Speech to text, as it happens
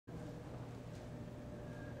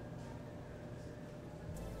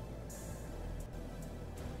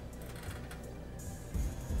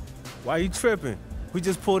Why you tripping? We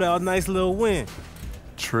just pulled out a nice little win.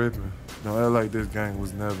 Tripping. Don't act like this game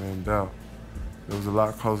was never in doubt. It was a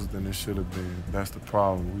lot closer than it should have been. That's the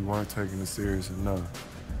problem. We weren't taking it serious enough.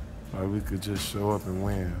 Like, we could just show up and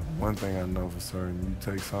win. One thing I know for certain, you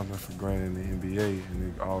take something for granted in the NBA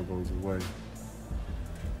and it all goes away.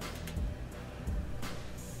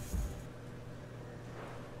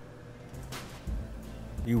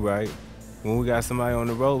 You right. When we got somebody on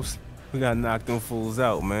the ropes, we gotta knock them fools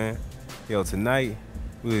out, man. Yo, tonight,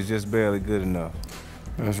 we was just barely good enough.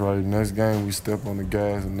 That's right. Next game, we step on the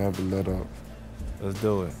gas and never let up. Let's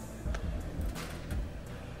do it.